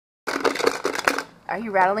Are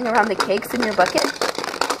you rattling around the cakes in your bucket?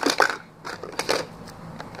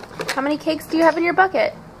 How many cakes do you have in your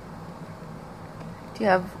bucket? Do you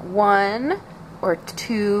have 1 or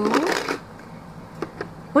 2?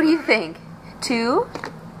 What do you think? 2?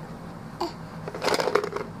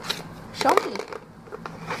 Show me.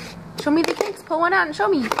 Show me the cakes. Pull one out and show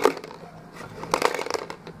me.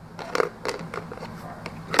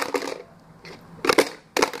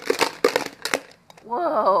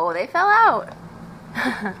 Whoa, they fell out.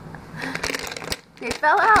 They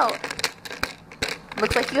fell out.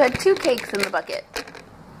 Looks like you had 2 cakes in the bucket.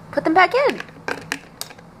 Put them back in.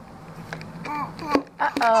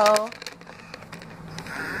 Uh-oh.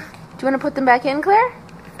 Do you want to put them back in, Claire?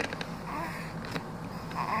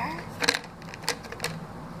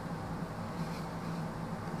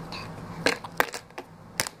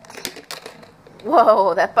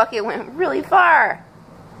 Whoa, that bucket went really far.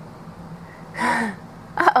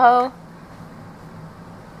 Uh-oh.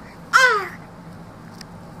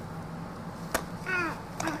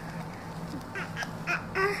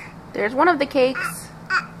 There's one of the cakes.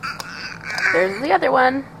 There's the other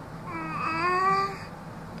one.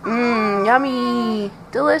 Mmm, yummy.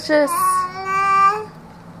 Delicious.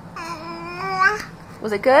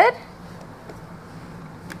 Was it good?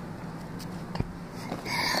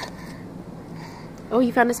 Oh,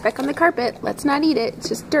 you found a speck on the carpet. Let's not eat it. It's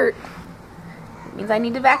just dirt. It means I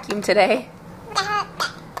need to vacuum today.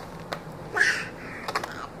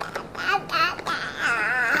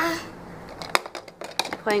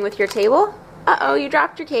 Playing with your table? Uh-oh, you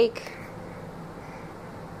dropped your cake.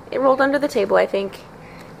 It rolled under the table, I think.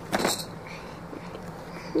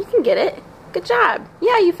 You can get it. Good job.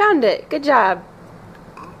 Yeah, you found it. Good job.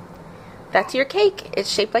 That's your cake.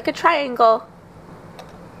 It's shaped like a triangle.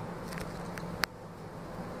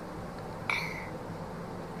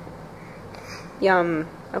 Yum.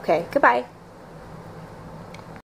 Okay, goodbye.